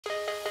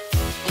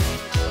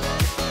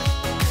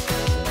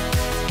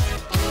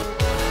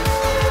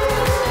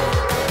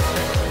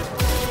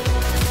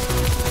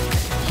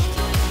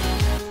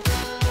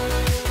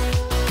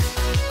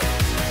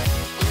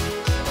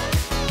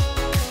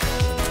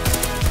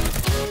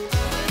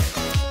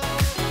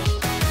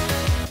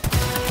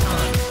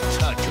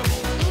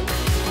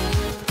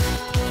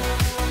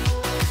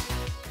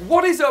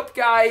What is up,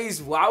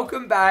 guys?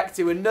 Welcome back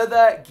to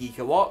another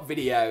GeekaWhat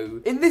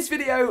video. In this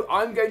video,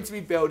 I'm going to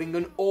be building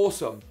an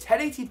awesome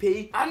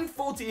 1080p and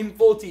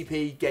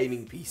 1440p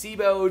gaming PC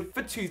build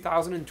for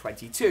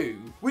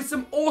 2022 with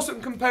some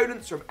awesome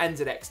components from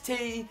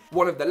NZXT,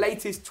 one of the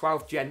latest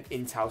 12th gen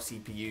Intel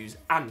CPUs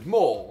and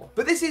more.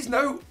 But this is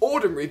no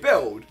ordinary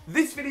build.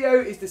 This video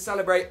is to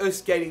celebrate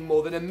us gaining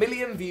more than 1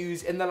 million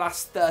views in the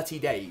last 30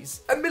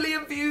 days. 1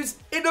 million views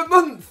in a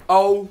month!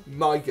 Oh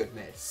my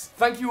goodness.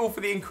 Thank you all for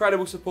the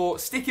incredible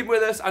support, sticking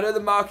with us. I know the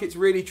market's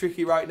really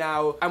tricky right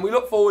now, and we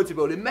look forward to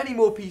building many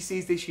more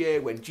PCs this year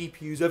when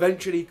GPUs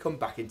eventually come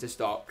back into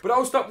stock. But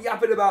I'll stop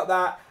yapping about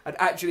that and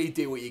actually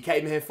do what you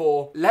came here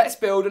for. Let's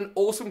build an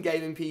awesome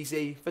gaming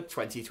PC for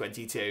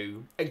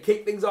 2022. And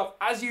kick things off,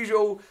 as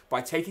usual,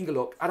 by taking a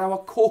look at our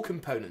core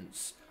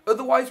components,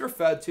 otherwise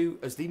referred to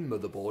as the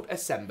motherboard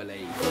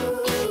assembly.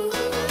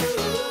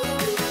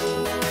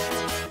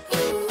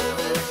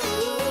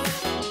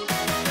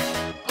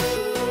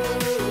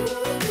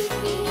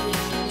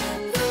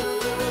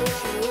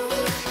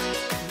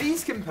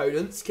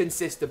 Components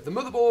consist of the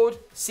motherboard,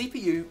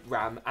 CPU,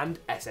 RAM, and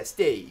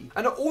SSD,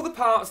 and are all the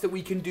parts that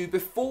we can do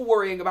before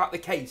worrying about the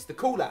case, the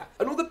cooler,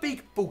 and all the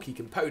big bulky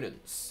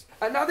components.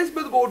 And now this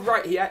motherboard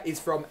right here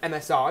is from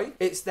MSI.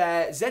 It's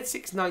their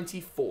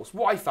Z690 Force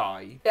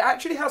Wi-Fi. It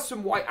actually has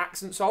some white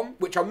accents on,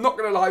 which I'm not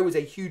gonna lie was a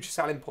huge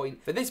selling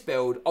point for this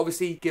build,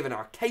 obviously given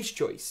our case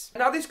choice.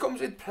 Now this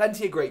comes with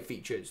plenty of great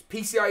features.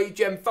 PCIe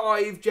Gen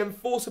 5, Gen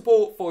 4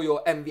 support for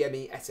your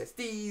NVMe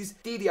SSDs,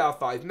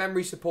 DDR5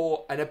 memory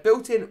support, and a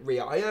built-in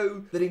rear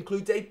I/O that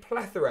includes a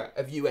plethora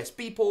of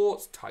USB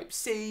ports,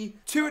 Type-C,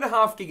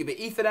 2.5 gigabit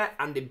Ethernet,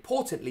 and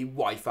importantly,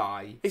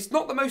 Wi-Fi. It's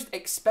not the most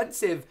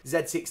expensive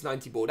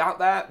Z690 board out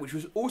there, which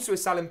was also a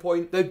selling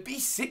point, though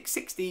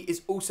B660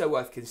 is also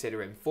worth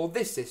considering for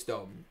this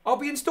system. I'll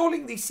be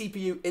installing the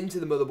CPU into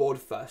the motherboard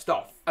first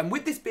off, and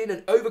with this being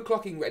an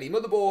overclocking ready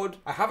motherboard,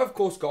 I have of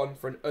course gone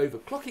for an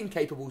overclocking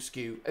capable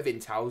SKU of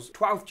Intel's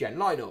 12th gen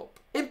lineup.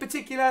 In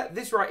particular,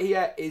 this right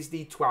here is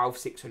the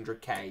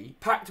 12600K,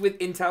 packed with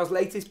Intel's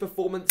latest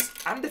performance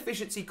and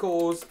efficiency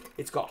cores.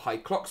 It's got high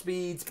clock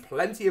speeds,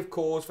 plenty of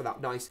cores for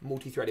that nice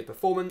multi-threaded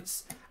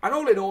performance, and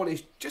all in all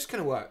is just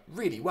going to work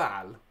really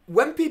well.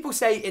 When people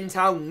say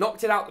Intel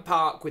knocked it out the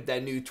park with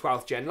their new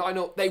 12th gen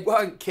lineup, they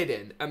weren't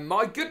kidding, and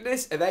my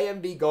goodness have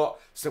AMD got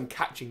some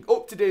catching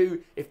up to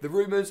do if the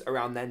rumours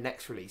around their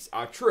next release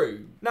are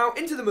true. Now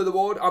into the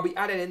motherboard, I'll be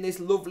adding in this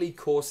lovely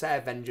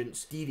Corsair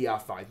Vengeance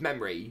DDR5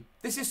 memory.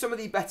 This is some of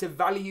the better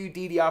value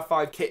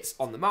DDR5 kits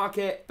on the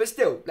market, but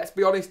still, let's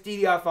be honest,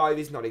 DDR5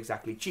 is not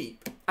exactly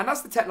cheap. And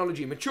as the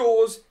technology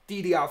matures,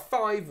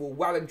 DDR5 will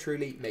well and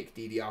truly make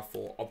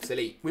DDR4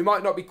 obsolete. We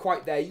might not be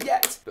quite there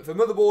yet, but for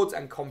motherboards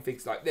and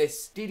configs like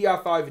this,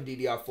 DDR5 and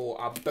DDR4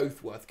 are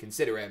both worth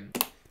considering.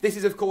 This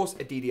is of course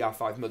a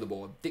DDR5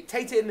 motherboard,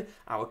 dictating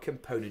our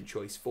component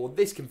choice for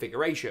this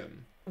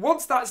configuration.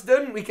 Once that's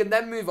done, we can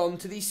then move on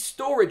to the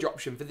storage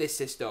option for this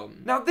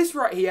system. Now this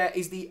right here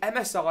is the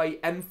MSI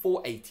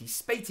M480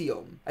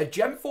 Spatium, a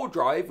Gen 4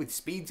 drive with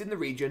speeds in the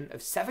region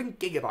of 7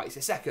 gigabytes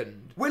a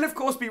second. We'll of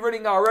course be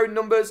running our own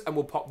numbers and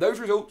we'll pop those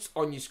results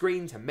on your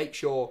screen to make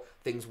sure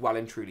things well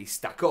and truly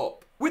stack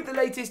up. With the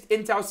latest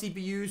Intel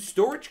CPUs,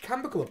 storage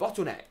can become a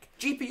bottleneck.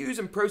 GPUs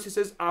and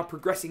processors are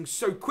progressing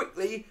so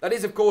quickly, that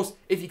is of course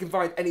if you can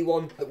find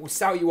anyone that will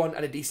sell you one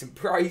at a decent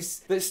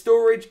price, that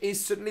storage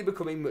is suddenly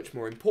becoming much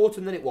more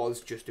important than it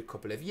was just a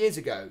couple of years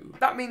ago.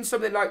 That means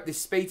something like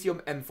this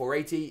Spatium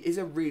M480 is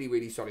a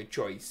really solid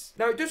choice.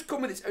 Now it does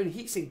come with its own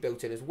heatsink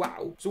built in as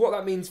well, so what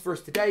that means for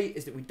us today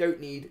is that we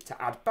don't need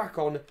to add back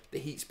on the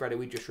heat spreader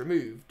we just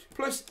removed.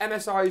 Plus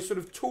MSI's sort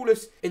of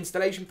toolless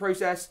installation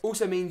process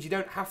also means you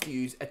don't have to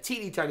use a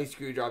teeny tiny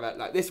screwdriver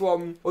like this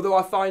one, although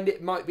I find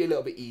it might be a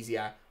little bit easier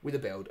with a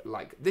build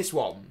like this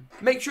one.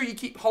 Make sure you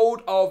keep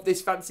hold of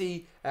this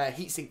fancy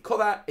heatsink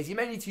cover, as you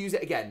may need to use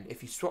it again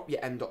if you swap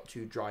your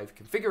M.2 drive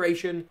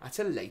configuration at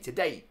a later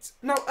date.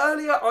 Now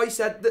earlier I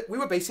said that we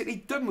were basically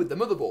done with the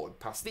motherboard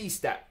past these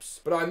steps,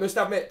 but I must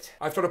admit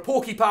I've tried a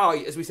porky pie,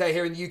 as we say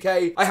here in the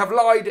UK. I have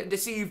lied and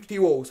deceived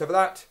you all, so for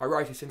that I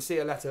write a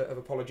sincere letter of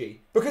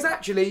apology. Because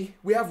actually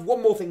we have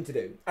one more thing to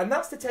do, and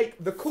that's to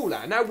take the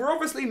cooler. Now we're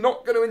obviously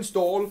not going to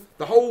install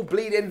the whole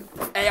bleeding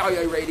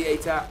AIO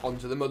radiator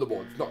onto the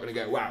motherboard. It's not going to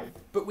go well.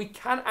 But we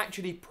can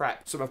actually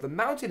prep some of the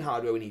mounting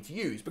hardware we need to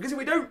use, because if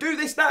we don't do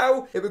this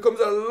now, it becomes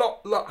a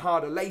lot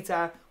harder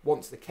later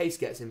once the case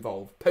gets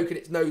involved, poking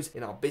its nose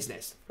in our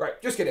business.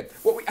 Right, just kidding.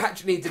 What we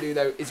actually need to do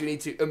though is we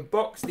need to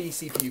unbox the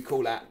CPU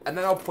cooler, and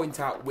then I'll point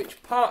out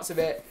which parts of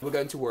it we're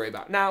going to worry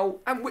about now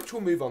and which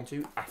we'll move on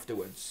to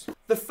afterwards.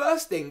 The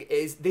first thing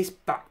is this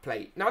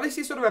backplate. Now this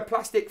is sort of a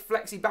plastic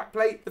flexi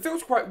backplate that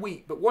feels quite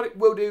weak, but what it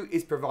will do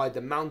is provide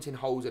the mounting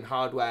holes and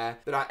hardware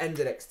that our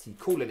NZXT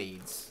cooler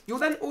needs. You'll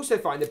then also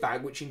find a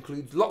bag which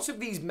includes lots of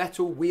these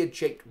metal weird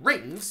shaped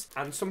rings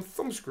and some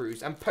thumb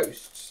screws and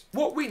posts.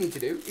 What we need to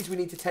do is we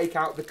need to take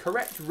out the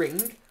correct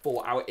ring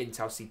for our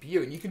Intel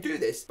CPU, and you can do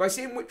this by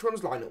seeing which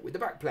ones line up with the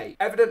backplate.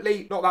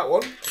 Evidently not that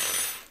one.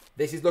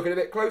 This is looking a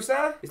bit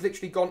closer. It's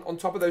literally gone on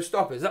top of those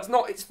stoppers. That's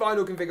not its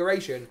final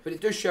configuration, but it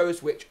does show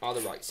us which are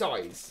the right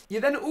size. You're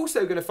then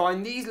also going to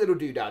find these little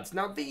doodads.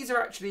 Now, these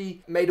are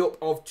actually made up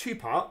of two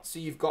parts. So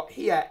you've got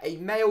here a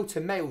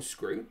male-to-male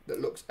screw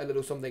that looks a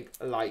little something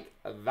like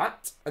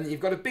that. And then you've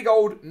got a big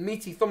old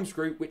meaty thumb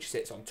screw which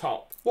sits on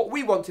top. What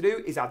we want to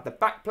do is add the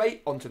back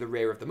plate onto the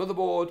rear of the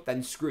motherboard,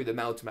 then screw the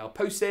male-to-male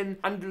posts in,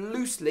 and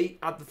loosely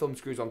add the thumb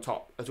screws on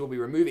top, as we'll be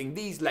removing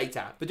these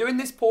later. But doing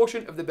this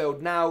portion of the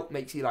build now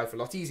makes your life a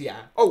lot easier.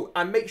 Oh,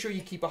 and make sure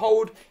you keep a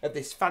hold of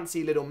this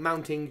fancy little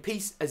mounting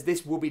piece, as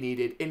this will be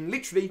needed in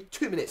literally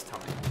 2 minutes time.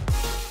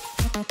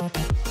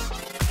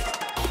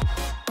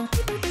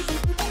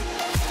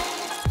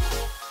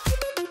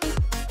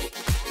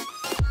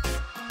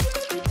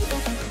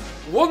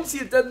 Once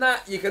you've done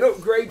that, you can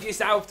upgrade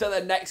yourself to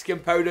the next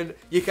component.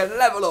 You can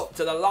level up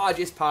to the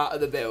largest part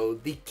of the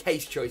build, the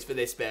case choice for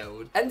this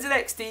build,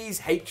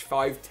 NZXT's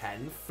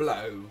H510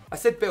 Flow. I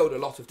said build a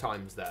lot of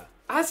times there.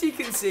 As you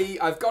can see,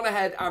 I've gone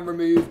ahead and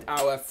removed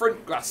our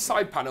front glass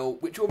side panel,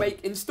 which will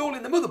make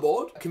installing the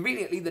motherboard,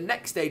 conveniently the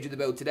next stage of the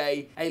build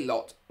today, a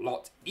lot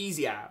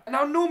easier.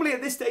 Now, normally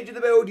at this stage of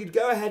the build, you'd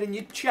go ahead and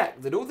you'd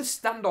check that all the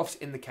standoffs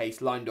in the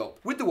case lined up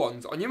with the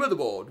ones on your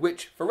motherboard,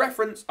 which, for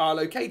reference, are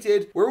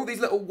located where all these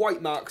little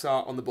white marks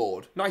are on the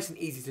board. Nice and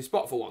easy to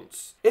spot for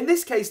once. In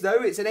this case,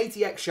 though, it's an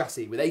ATX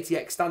chassis with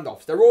ATX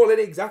standoffs. They're all in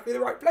exactly the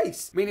right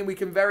place, meaning we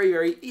can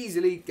very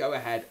easily go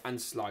ahead and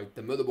slide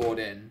the motherboard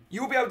in.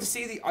 You will be able to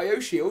see the IO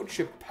shield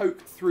should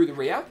poke through the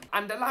rear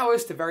and allow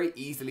us to very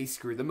easily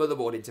screw the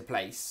motherboard into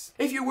place.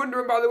 If you're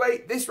wondering, by the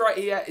way, this right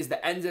here is the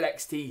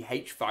NZXT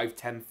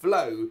H510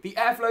 Flow, the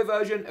airflow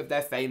version of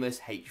their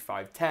famous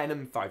H510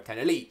 and 510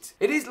 Elite.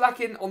 It is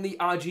lacking on the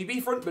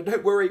RGB front, but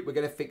don't worry, we're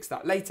going to fix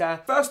that later.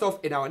 First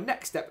off, in our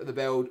next step of the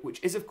build,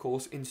 which is of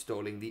course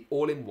installing the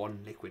all-in-one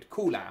liquid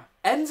cooler.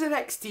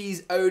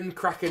 NZXT's own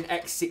Kraken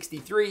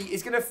X63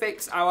 is going to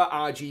fix our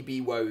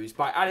RGB woes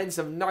by adding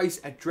some nice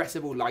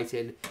addressable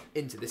lighting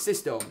into the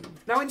system.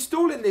 Now,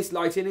 installing this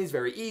lighting is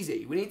very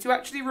easy. We need to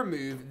actually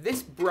remove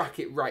this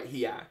bracket right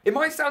here. It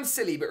might sound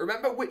silly, but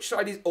remember which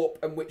side is up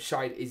and which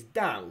side is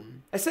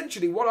down.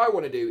 Essentially, what I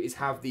want to do is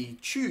have the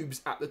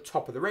tubes at the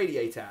top of the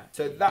radiator.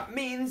 So that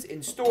means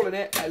installing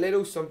it a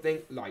little something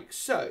like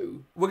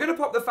so. We're going to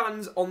pop the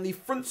fans on the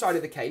front side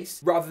of the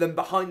case rather than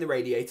behind the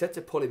radiator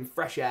to pull in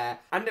fresh air,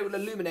 and it will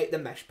illuminate the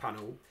mesh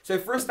panel. So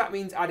for us, that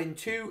means adding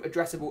two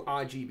addressable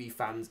RGB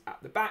fans at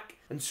the back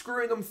and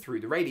screwing them through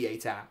the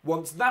radiator.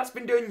 Once that's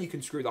been done, you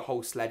can screw the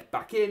whole sled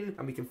back in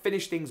and we can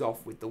finish things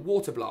off with the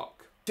water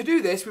block. To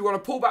do this, we want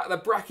to pull back the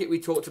bracket we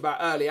talked about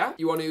earlier.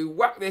 You want to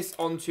whack this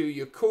onto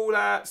your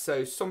cooler,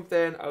 so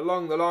something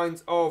along the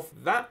lines of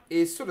that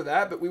is sort of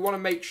there, but we want to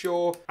make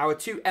sure our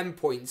two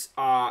endpoints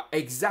are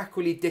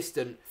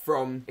equidistant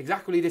from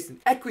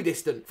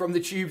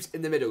the tubes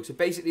in the middle. So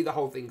basically the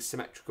whole thing's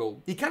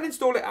symmetrical. You can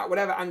install it at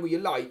whatever angle you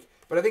like,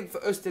 but I think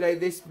for us today,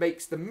 this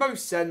makes the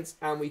most sense,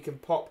 and we can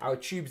pop our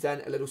tubes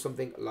then a little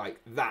something like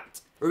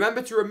that.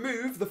 Remember to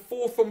remove the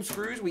 4 thumb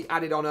screws we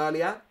added on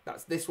earlier.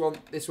 That's this one,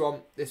 this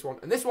one, this one,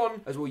 and this one,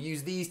 as we'll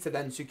use these to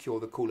then secure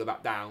the cooler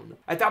back down.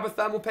 A dab of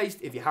thermal paste,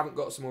 if you haven't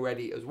got some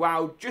already as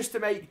well, just to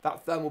make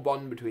that thermal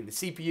bond between the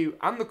CPU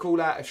and the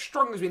cooler as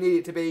strong as we need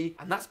it to be.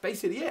 And that's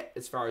basically it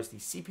as far as the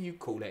CPU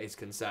cooler is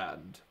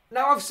concerned.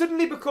 Now, I've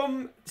suddenly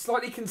become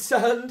slightly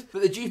concerned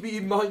that the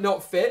GPU might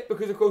not fit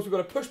because, of course, we've got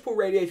a push-pull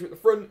radiator at the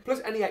front plus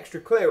any extra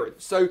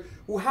clearance. So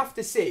we'll have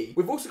to see.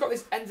 We've also got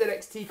this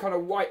NZXT kind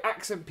of white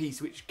accent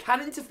piece which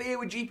can interfere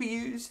with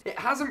GPUs. It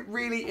hasn't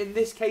really in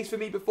this case for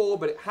me before,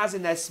 but it has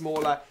in their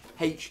smaller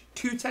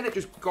H210. It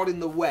just got in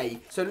the way.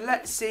 So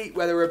let's see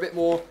whether we're a bit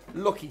more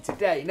lucky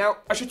today. Now,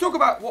 I should talk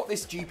about what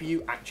this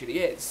GPU actually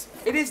is.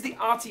 It is the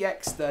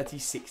RTX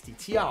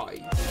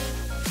 3060Ti.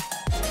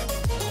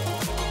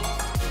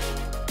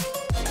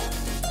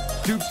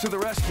 Dupes to the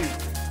rescue.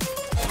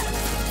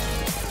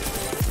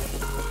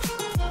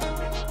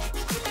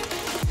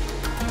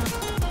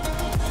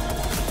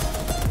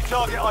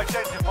 Target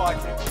identified.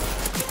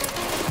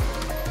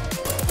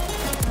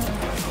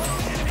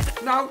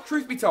 Now,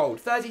 truth be told,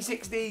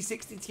 3060,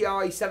 60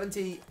 Ti,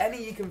 70,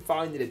 any you can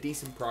find at a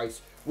decent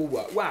price will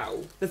work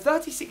well. The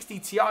 3060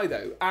 Ti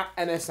though, at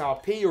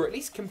MSRP, or at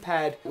least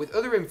compared with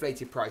other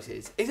inflated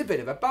prices, is a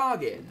bit of a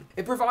bargain.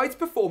 It provides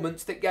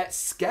performance that gets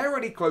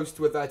scarily close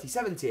to a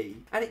 3070,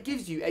 and it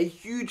gives you a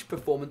huge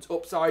performance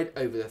upside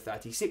over the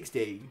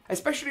 3060,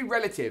 especially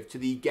relative to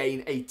the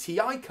gain a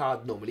Ti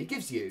card normally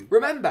gives you.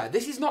 Remember,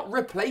 this is not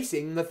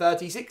replacing the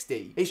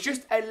 3060, it's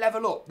just a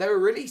level up. They were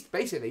released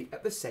basically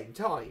at the same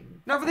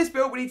time. Now for this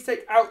build, we need to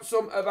take out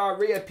some of our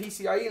rear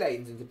PCIe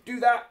lanes, and to do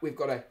that, we've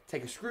got to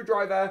take a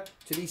screwdriver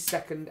to the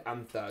second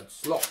and third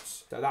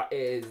slots. So that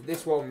is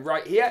this one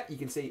right here, you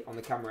can see on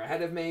the camera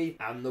ahead of me,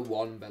 and the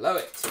one below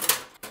it.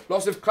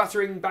 Lots of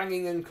clattering,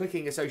 banging and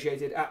clicking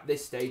associated at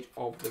this stage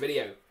of the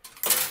video.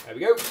 There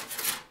we go.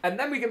 And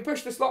then we can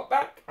push the slot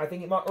back. I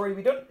think it might already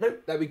be done.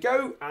 Nope, there we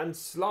go, and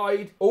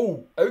slide.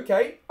 Oh,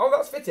 okay. Oh,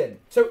 that's fitting.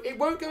 So it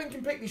won't go in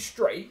completely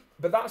straight,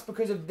 but that's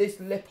because of this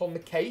lip on the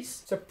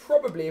case. So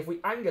probably if we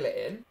angle it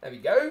in, there we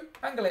go,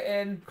 angle it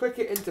in, click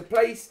it into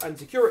place and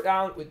secure it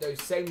down with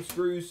those same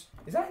screws.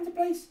 Is that into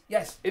place?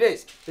 Yes, it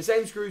is. The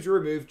same screws were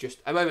removed just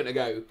a moment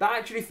ago. That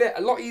actually fit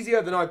a lot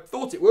easier than I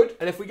thought it would.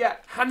 And if we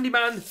get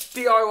handyman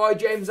DIY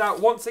James out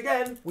once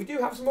again, we do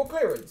have some more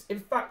clearance. In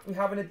fact, we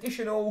have an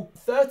additional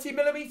 30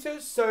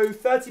 millimeters. So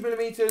 30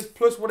 millimeters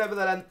plus whatever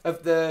the length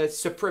of the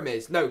Supreme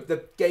is. No,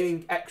 the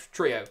Gaming X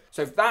Trio.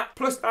 So that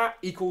plus that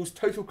equals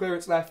total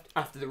clearance left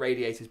after the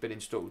radiator's been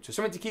installed. So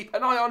something to keep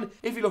an eye on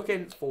if you're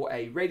looking for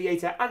a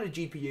radiator and a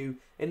GPU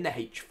in the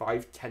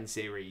H510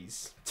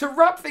 series. To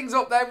wrap things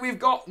up then, we've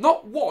got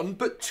not one,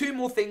 but two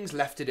more things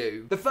left to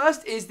do. The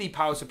first is the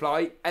power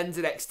supply,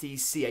 NZXT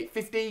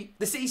C850.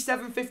 The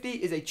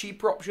C750 is a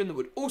cheaper option that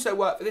would also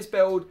work for this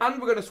build,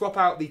 and we're going to swap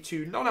out the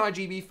two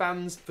non-RGB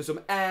fans for some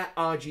Air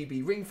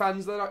RGB ring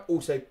fans that I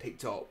also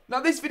picked up.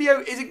 Now this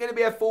video isn't going to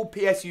be a full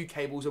PSU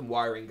cables and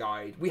wiring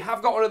guide. We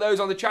have got one of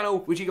those on the channel,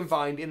 which you can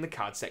find in the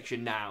card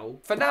section now.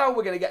 For now,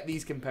 we're going to get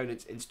these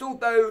components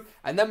installed though,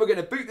 and then we're going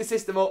to boot the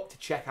system up to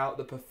check out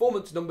the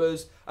performance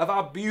numbers of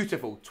our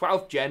beautiful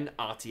 12th gen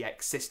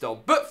RTX system.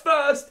 But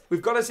first,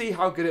 we've got to see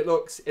how good it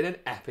looks in an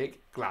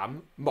epic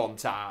glam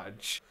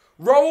montage.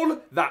 Roll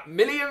that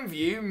million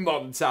view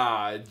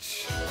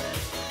montage.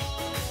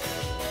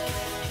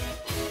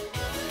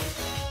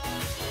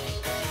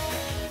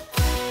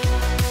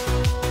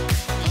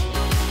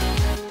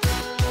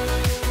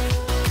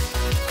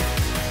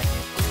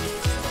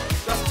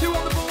 That's two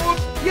on the board.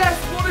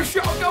 Yes, what a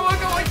shot. Go on,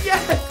 go on.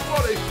 Yes,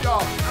 what a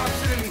shot.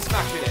 Absolutely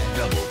smashing it.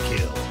 Double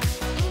kill.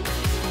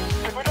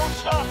 If we don't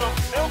stop them,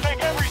 they'll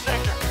take every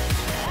sector.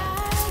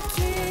 I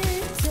can't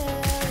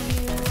tell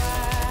you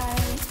why.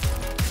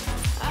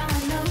 All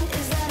I know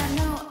is that I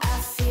know I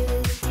feel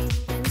it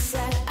deep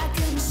inside. I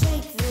couldn't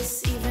shake this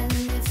even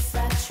if I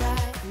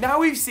tried. Now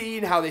we've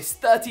seen how this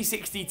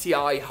 3060 Ti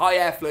high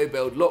airflow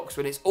build looks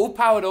when it's all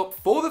powered up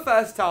for the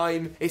first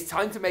time, it's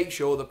time to make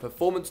sure the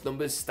performance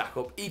numbers stack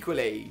up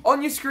equally.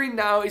 On your screen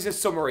now is a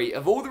summary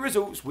of all the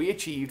results we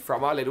achieved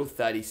from our little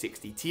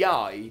 3060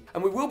 Ti,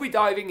 and we will be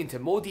diving into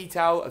more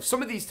detail of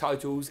some of these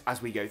titles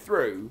as we go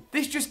through.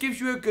 This just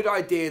gives you a good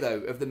idea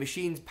though of the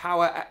machine's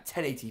power at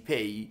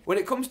 1080p when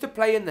it comes to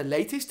playing the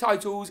latest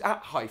titles at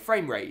high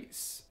frame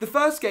rates. The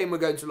first game we're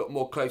going to look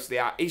more closely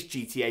at is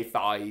GTA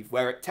 5,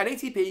 where at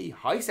 1080p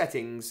high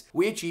settings,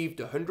 we achieved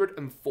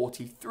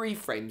 143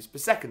 frames per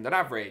second on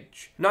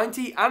average.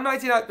 90 and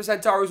 99th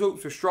percentile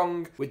results were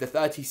strong, with the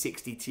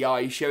 3060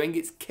 Ti showing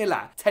its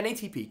killer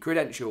 1080p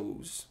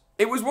credentials.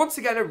 It was once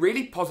again a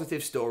really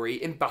positive story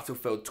in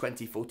Battlefield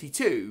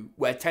 2042,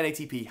 where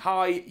 1080p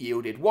high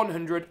yielded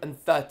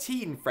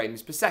 113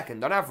 frames per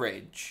second on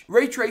average.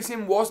 Ray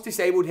tracing was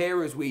disabled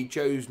here as we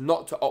chose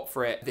not to opt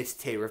for it this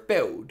tier of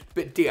build,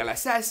 but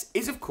DLSS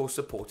is of course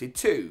supported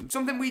too,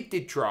 something we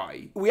did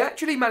try. We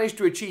actually managed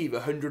to achieve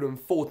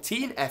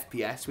 114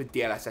 FPS with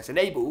DLSS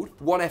enabled,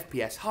 1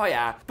 FPS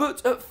higher,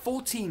 but at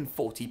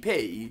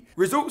 1440p.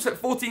 Results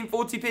at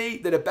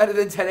 1440p that are better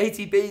than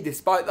 1080p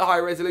despite the high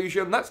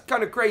resolution, that's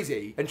kind of crazy,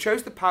 and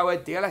shows the power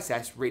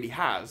DLSS really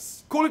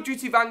has. Call of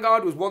Duty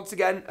Vanguard was once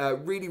again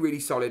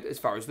really solid as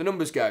far as the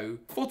numbers go.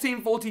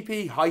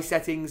 1440p high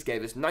settings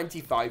gave us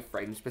 95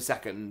 frames per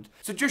second,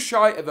 so just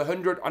shy of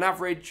 100 on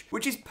average,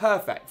 which is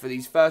perfect for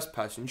these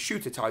first-person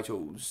shooter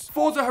titles.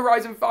 Forza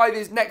Horizon 5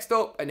 is next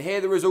up, and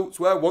here the results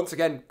were once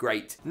again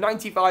great.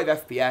 95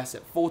 FPS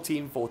at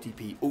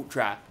 1440p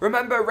Ultra.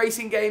 Remember,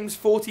 racing games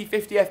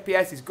 40-50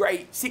 FPS is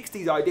great,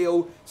 60 is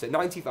ideal, so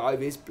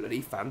 95 is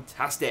bloody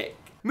fantastic.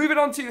 Moving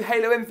on to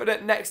Halo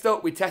Infinite next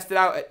up, we tested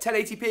out at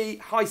 1080p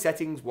high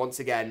settings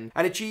once again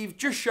and achieved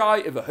just shy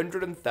of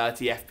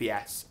 130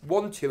 FPS,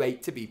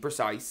 128 to be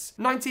precise.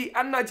 90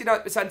 and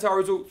 99th percentile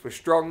results were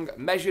strong,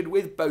 measured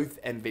with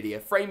both Nvidia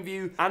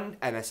FrameView and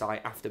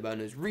MSI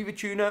Afterburner's Reaver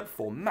Tuner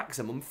for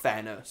maximum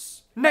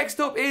fairness. Next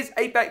up is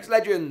Apex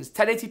Legends,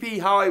 1080p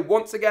high,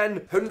 once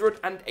again,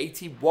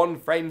 181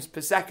 frames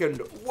per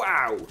second.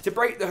 Wow! To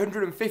break the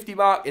 150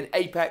 mark in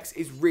Apex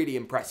is really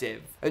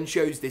impressive and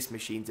shows this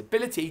machine's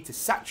ability to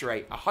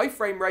saturate a high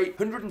frame rate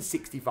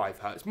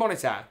 165Hz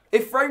monitor.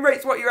 If frame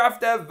rate's what you're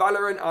after,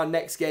 Valorant, our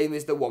next game,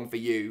 is the one for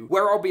you,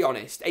 where I'll be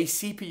honest, a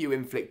CPU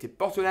inflicted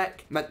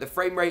bottleneck meant the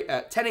frame rate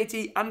at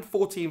 1080 and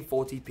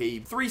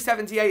 1440p,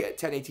 378 at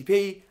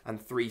 1080p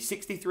and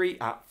 363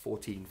 at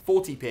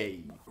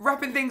 1440p.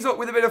 Wrapping things up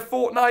with a bit of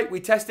Fortnite, we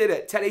tested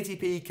at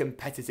 1080p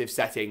competitive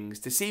settings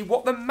to see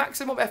what the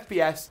maximum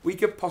FPS we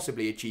could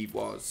possibly achieve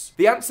was.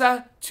 The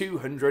answer,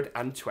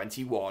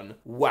 221.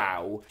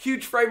 Wow.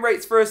 Huge frame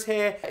rates for us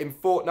here in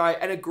Fortnite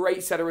and a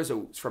great set of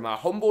results from our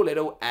humble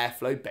little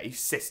airflow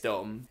based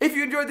system. If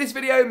you enjoyed this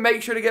video,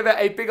 make sure to give it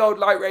a big old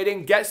like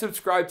rating, get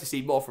subscribed to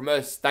see more from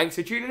us. Thanks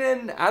for tuning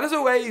in, and as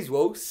always,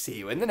 we'll see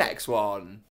you in the next one.